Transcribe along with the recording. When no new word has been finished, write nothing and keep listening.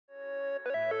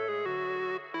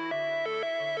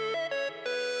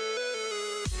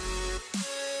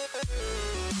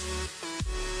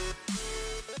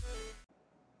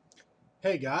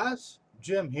Hey guys,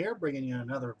 Jim here bringing you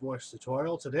another voice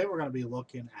tutorial. Today we're going to be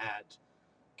looking at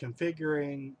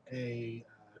configuring a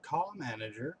call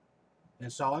manager,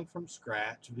 installing from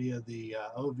scratch via the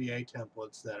OVA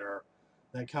templates that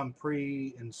come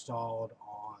pre-installed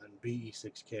on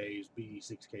BE6Ks,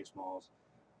 BE6K smalls,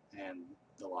 and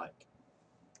the like.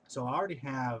 So I already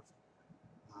have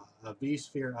a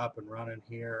vSphere up and running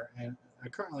here, and I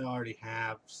currently already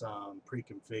have some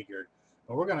pre-configured,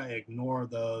 but we're going to ignore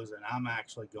those, and I'm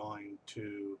actually going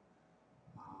to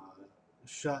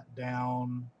shut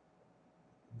down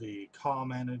the call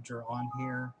manager on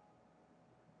here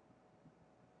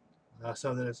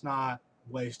so that it's not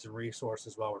wasting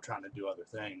resources while we're trying to do other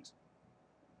things.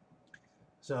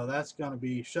 So that's going to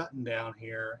be shutting down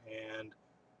here, and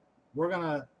we're going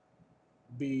to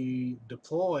be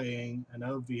deploying an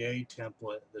OVA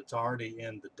template that's already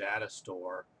in the data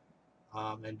store.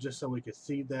 And just so we can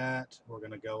see that, we're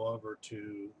going to go over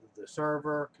to the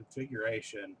server,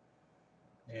 configuration,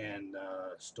 and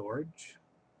storage.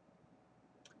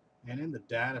 And in the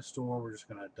data store, we're just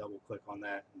going to double click on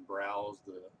that and browse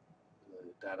the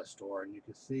data store. And you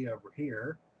can see over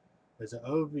here is an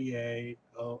OVA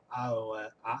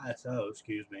ISO,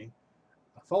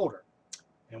 a folder.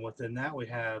 And within that, we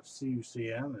have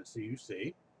CUCM and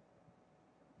CUC.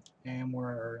 And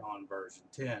we're on version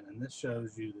 10. And this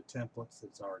shows you the templates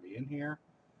that's already in here.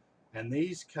 And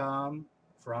these come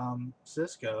from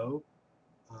Cisco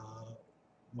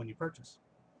when you purchase.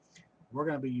 We're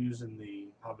going to be using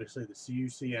obviously the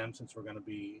CUCM since we're going to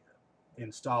be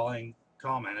installing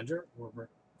Call Manager. We're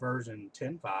version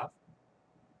 10.5.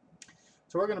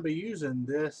 So we're going to be using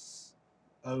this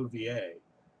OVA.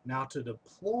 Now to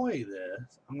deploy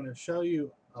this, I'm going to show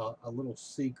you a little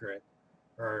secret,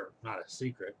 or not a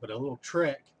secret, but a little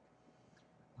trick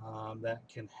that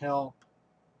can help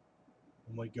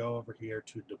when we go over here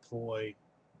to deploy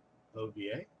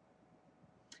OVA.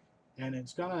 And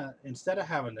it's gonna, instead of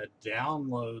having to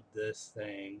download this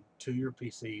thing to your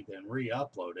PC then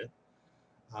re-upload it,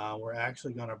 we're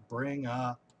actually gonna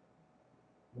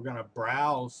we're gonna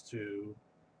browse to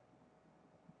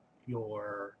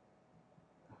your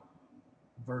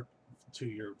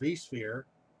vSphere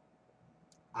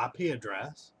IP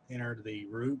address, enter the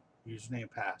root username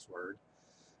and password,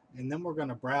 and then we're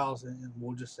gonna browse, and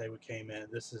we'll just say we came in.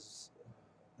 This is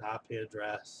the IP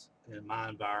address in my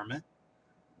environment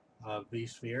of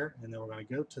vSphere, and then we're going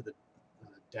to go to the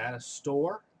data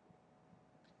store,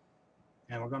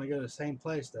 and we're going to go to the same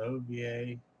place, the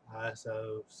OVA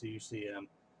ISO CUCM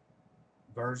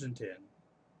version 10,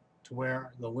 to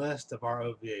where the list of our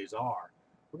OVAs are.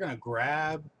 We're going to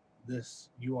grab this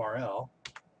URL,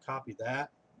 copy that,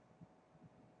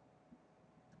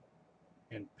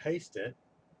 and paste it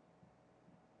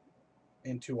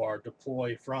into our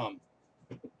deploy from.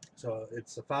 So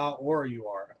it's a file or a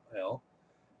URL.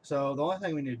 So the only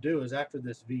thing we need to do is after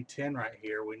this V10 right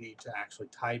here, we need to actually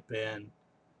type in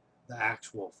the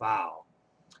actual file.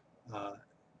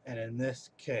 And in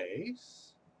this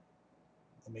case,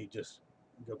 let me just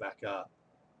go back up.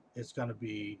 It's going to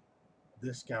be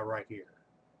this guy right here.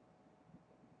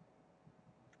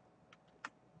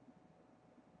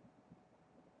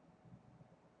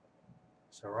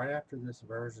 So right after this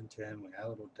version 10, we add a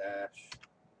little dash,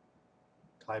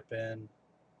 type in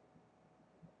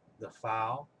the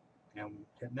file, and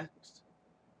hit next.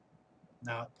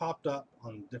 Now it popped up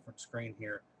on a different screen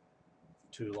here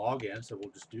to log in, so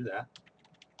we'll just do that.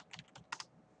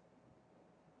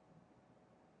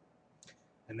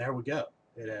 And there we go.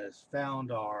 It has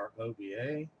found our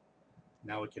OVA.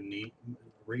 Now we can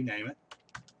rename it,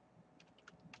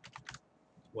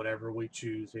 whatever we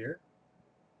choose here.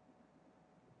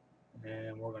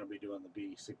 And we're going to be doing the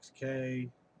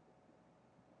B6K.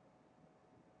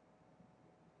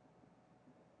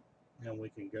 And we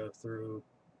can go through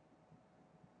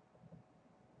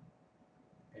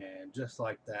and just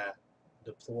like that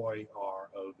deploy our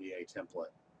OVA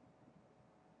template.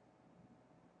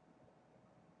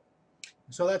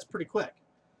 So that's pretty quick.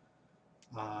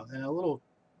 And a little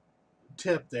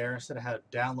tip there, instead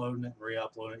of downloading it and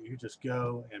re-uploading it, you just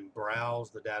go and browse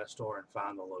the data store and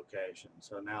find the location.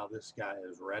 So now this guy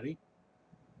is ready.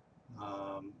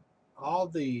 All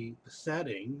the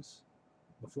settings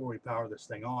before we power this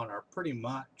thing on are pretty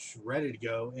much ready to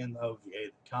go in the OVA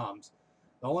that comes.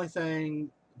 The only thing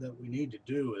that we need to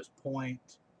do is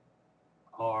point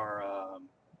our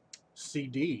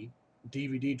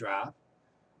DVD drive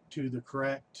to the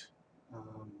correct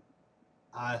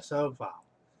ISO file.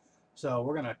 So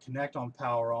we're going to connect on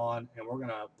power on, and we're going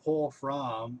to pull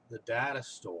from the data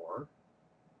store,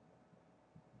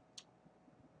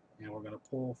 and we're going to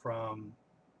pull from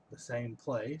the same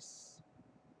place,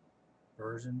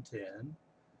 version 10,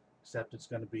 except it's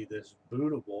going to be this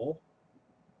bootable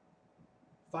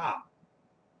file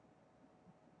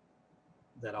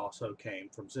that also came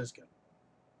from Cisco.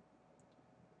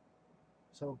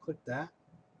 So we'll click that,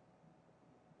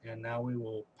 and now we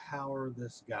will power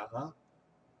this guy up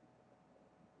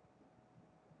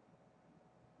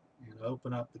and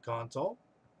open up the console.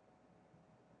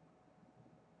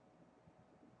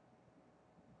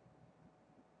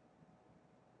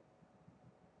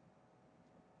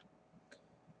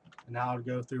 And now it'll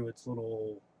go through its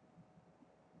little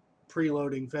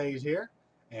preloading phase here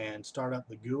and start up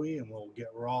the GUI, and we'll get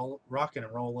rocking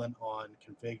and rolling on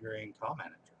configuring Call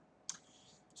Manager.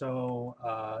 So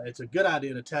it's a good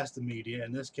idea to test the media.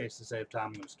 In this case, to save time,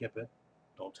 I'm going to skip it.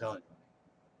 Don't tell anybody.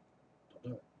 Don't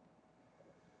do it.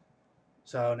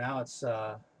 So now it's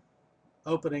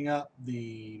opening up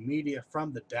the media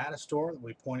from the data store that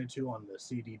we pointed to on the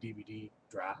CD/DVD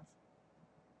drive.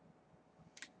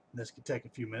 This could take a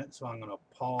few minutes, so I'm going to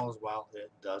pause while it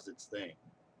does its thing.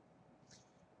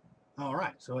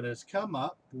 Alright, so it has come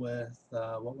up with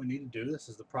what we need to do. This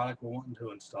is the product we're wanting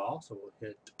to install, so we'll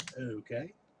hit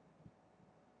OK.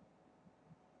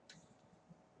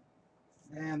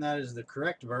 And that is the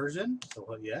correct version, so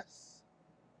we'll hit yes.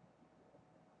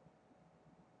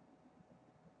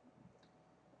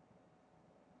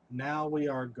 Now we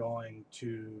are going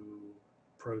to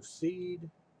proceed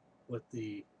with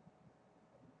the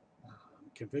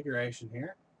configuration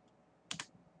here.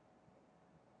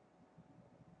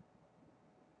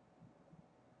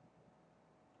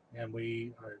 And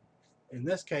we are, in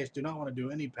this case, do not want to do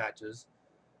any patches,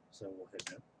 so we'll hit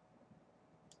no.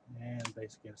 And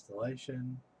basic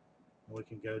installation. And we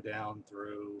can go down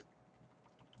through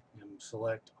and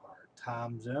select our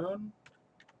time zone.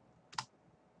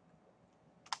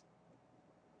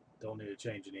 Don't need to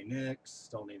change any NICs,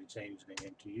 don't need to change any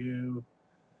MTU.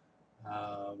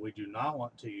 We do not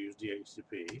want to use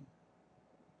DHCP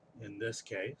in this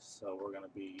case, so we're going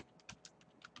to be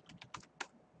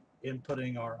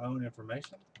inputting our own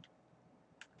information.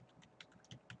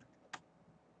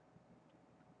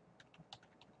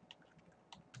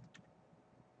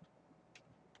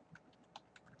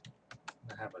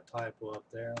 I have a typo up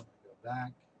there. Let me go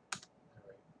back.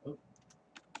 Oh.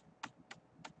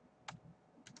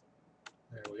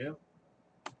 There we go.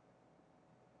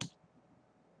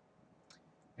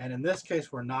 And in this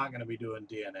case, we're not going to be doing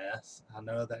DNS. I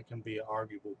know that can be an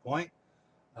arguable point.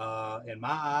 In my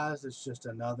eyes, it's just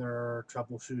another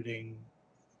troubleshooting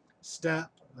step,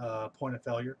 point of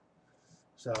failure.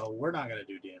 So we're not going to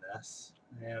do DNS.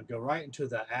 And go right into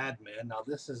the admin. Now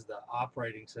this is the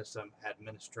operating system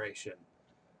administration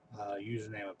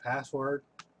username and password.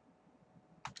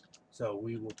 So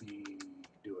we will be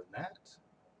doing that.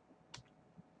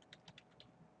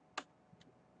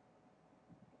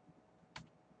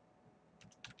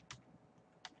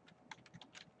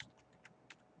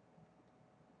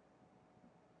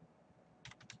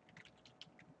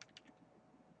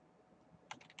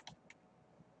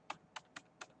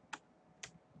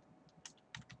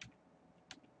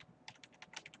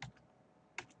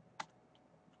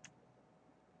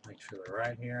 Make sure they're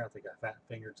right here. I think I fat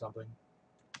fingered something.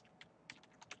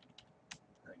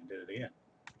 I can do it again.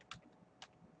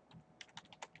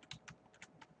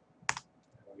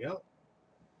 There we go.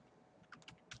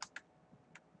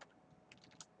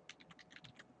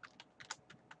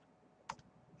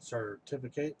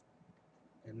 Certificate.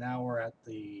 And now we're at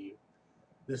the,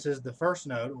 this is the first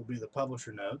node. It will be the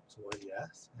publisher node. So we'll hit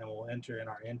yes. And we'll enter in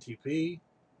our NTP.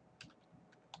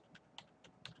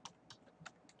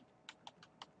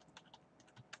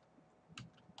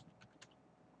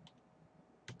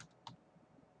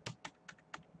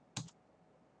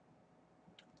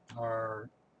 Our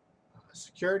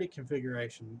security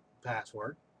configuration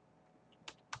password.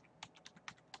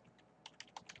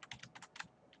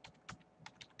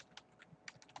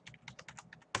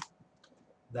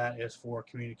 That is for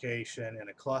communication in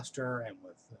a cluster and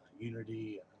with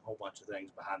Unity and a whole bunch of things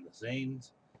behind the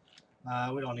scenes.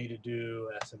 We don't need to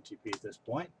do SMTP at this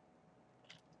point.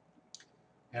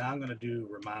 And I'm going to do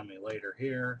remind me later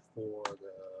here for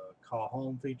the call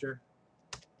home feature.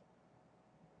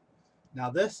 Now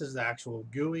this is the actual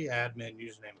GUI admin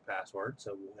username and password,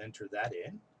 so we'll enter that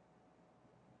in.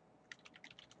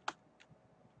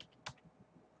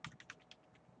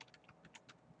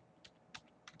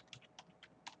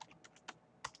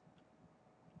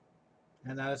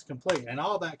 And that is complete. And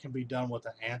all that can be done with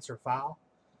an answer file.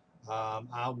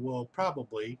 I will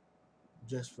probably,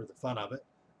 just for the fun of it,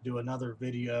 do another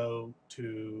video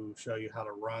to show you how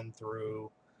to run through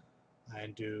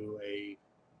and do a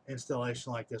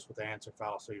installation like this with the answer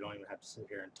file, so you don't even have to sit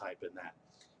here and type in that.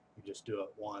 You just do it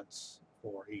once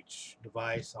for each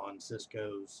device on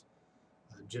Cisco's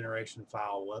generation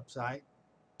file website.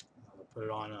 Put it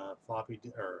on a floppy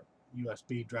or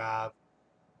USB drive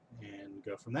and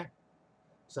go from there.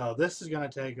 So this is going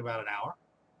to take about an hour.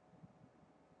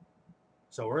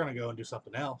 So we're going to go and do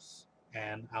something else,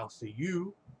 and I'll see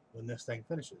you when this thing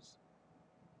finishes.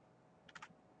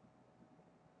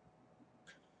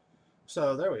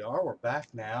 So there we are. We're back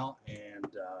now, and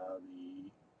the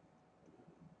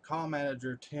COM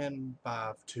Manager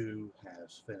 10.5.2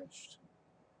 has finished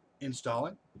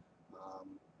installing.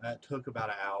 That took about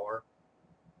an hour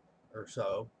or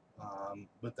so,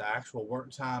 but the actual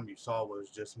work time you saw was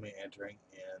just me entering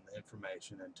in the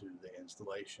information into the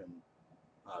installation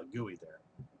GUI there.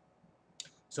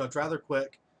 So it's rather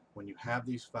quick when you have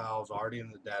these files already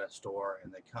in the data store,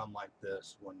 and they come like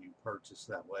this when you purchase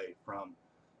that way from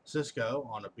Cisco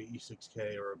on a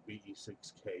BE6K or a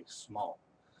BE6K small.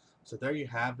 So there you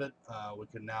have it. We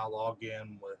can now log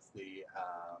in with the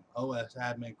OS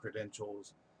admin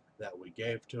credentials that we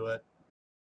gave to it.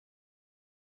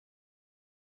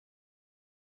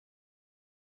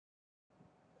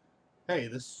 Hey,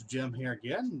 this is Jim here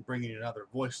again, bringing you another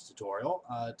voice tutorial.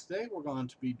 Today we're going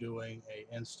to be doing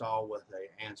an install with an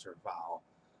answer file.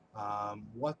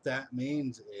 What that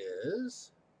means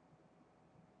is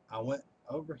I went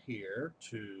over here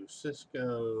to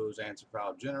Cisco's answer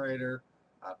file generator.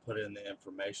 I put in the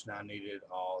information I needed,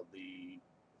 all the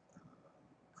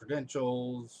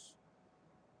credentials,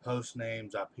 host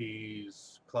names,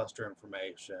 IPs, cluster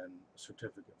information,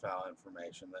 certificate file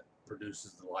information that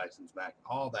produces the license back,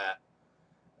 all that,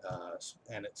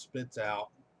 and it spits out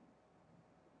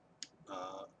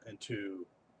into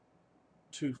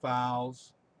two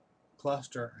files,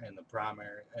 cluster and the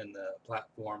primary and the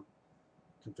platform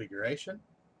configuration.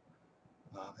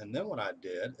 And then what I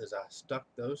did is I stuck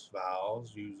those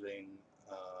files using,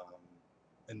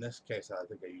 in this case I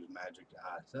think I used Magic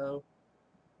ISO,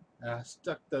 and I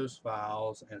stuck those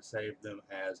files and saved them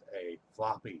as a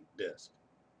floppy disk.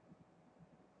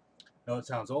 Now it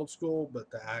sounds old school,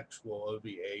 but the actual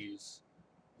OVAs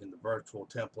in the virtual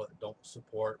template don't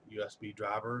support USB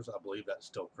drivers. I believe that's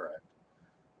still correct.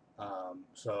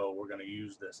 So we're going to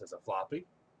use this as a floppy.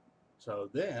 So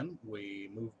then we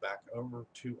move back over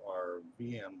to our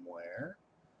VMware,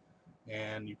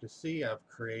 and you can see I've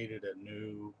created a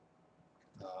new,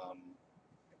 well,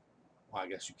 I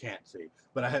guess you can't see,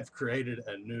 but I have created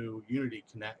a new Unity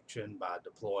connection by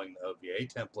deploying the OVA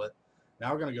template.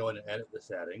 Now we're going to go in and edit the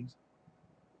settings.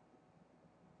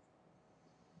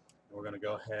 We're going to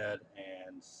go ahead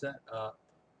and set up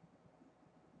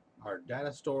our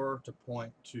data store to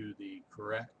point to the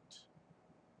correct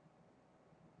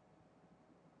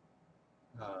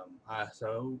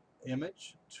ISO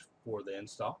image for the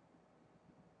install,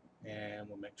 and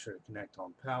we'll make sure to connect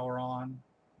on power on.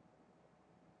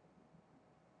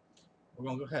 We're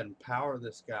going to go ahead and power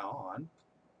this guy on.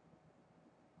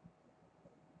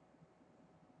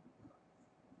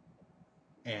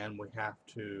 And we have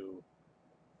to,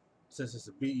 since it's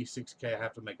a BE6K, I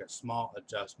have to make a small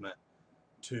adjustment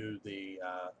to the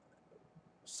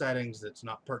settings that's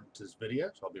not pertinent to this video,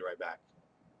 so I'll be right back.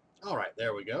 Alright,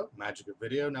 there we go. Magic of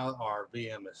video. Now our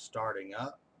VM is starting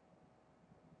up,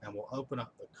 and we'll open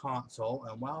up the console,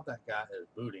 and while that guy is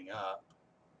booting up,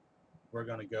 we're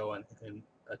going to go and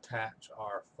attach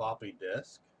our floppy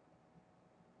disk,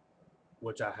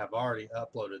 which I have already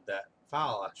uploaded that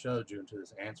file I showed you into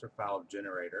this answer file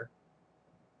generator,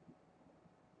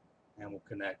 and we'll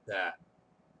connect that.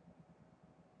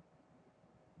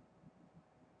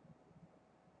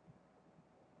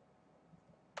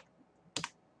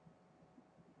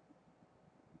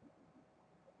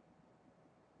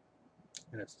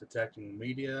 And it's detecting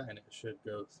media, and it should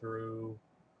go through,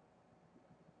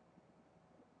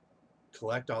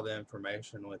 collect all the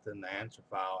information within the answer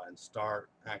file, and start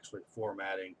actually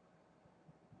formatting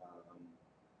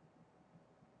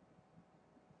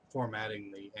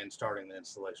and starting the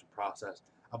installation process.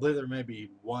 I believe there may be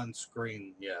one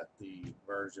screen yet, the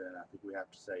version. I think we have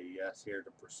to say yes here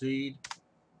to proceed,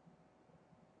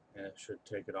 and it should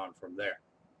take it on from there.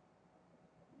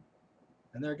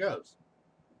 And there it goes.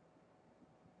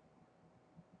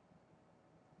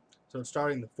 So it's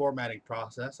starting the formatting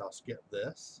process. I'll skip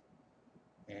this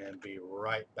and be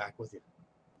right back with you.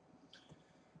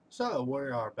 So we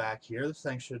are back here. This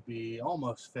thing should be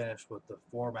almost finished with the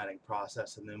formatting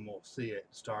process, and then we'll see it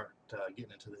start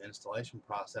getting into the installation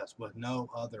process with no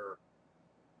other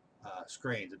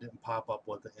screens. It didn't pop up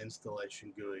with the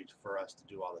installation GUI for us to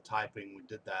do all the typing. We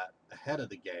did that ahead of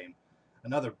the game.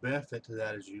 Another benefit to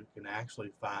that is you can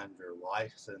actually find your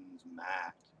license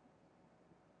Mac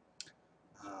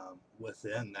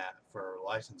within that for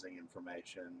licensing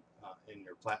information in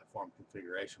your platform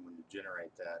configuration when you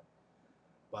generate that.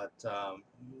 But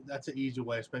that's an easy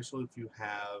way, especially if you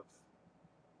have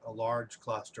a large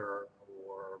cluster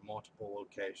or multiple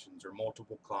locations or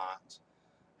multiple clients.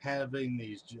 Having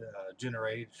these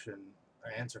generation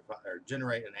or answer file, or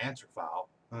generate an answer file,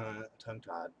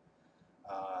 tongue-tied.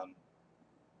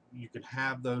 You can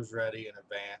have those ready in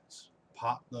advance,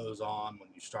 pop those on when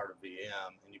you start a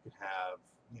VM, and you can have,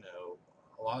 you know,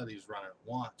 a lot of these run at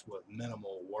once with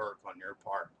minimal work on your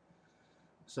part.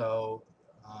 So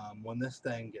when this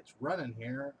thing gets running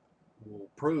here, we'll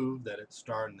prove that it's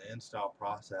starting the install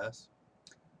process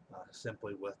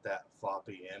simply with that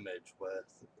floppy image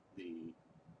with the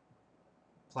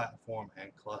platform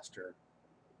and cluster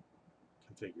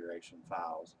configuration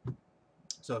files.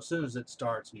 So as soon as it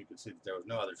starts and you can see that there was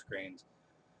no other screens,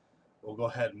 we'll go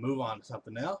ahead and move on to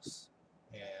something else.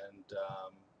 And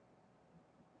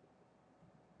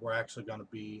we're actually going to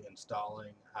be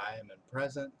installing IAM and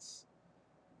Presence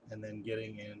and then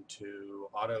getting into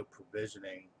auto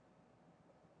provisioning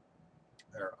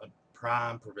or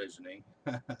prime provisioning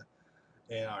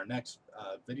in our next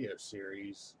video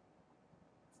series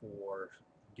for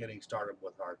getting started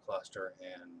with our cluster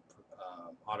and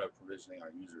auto provisioning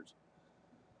our users.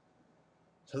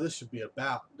 So this should be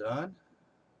about done.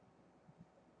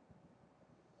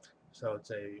 So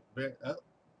it's a bit, oh,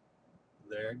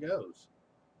 there it goes.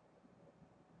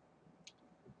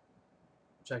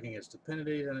 Checking its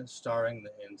dependencies and it's starting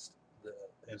the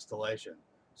installation.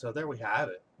 So there we have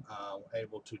it.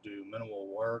 Able to do minimal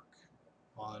work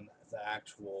on the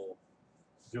actual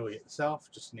GUI itself.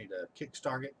 Just need to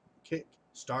kickstart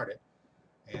it,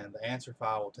 and the answer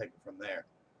file will take it from there.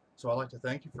 So I'd like to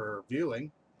thank you for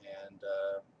viewing, and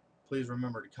please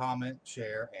remember to comment,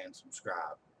 share, and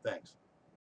subscribe. Thanks.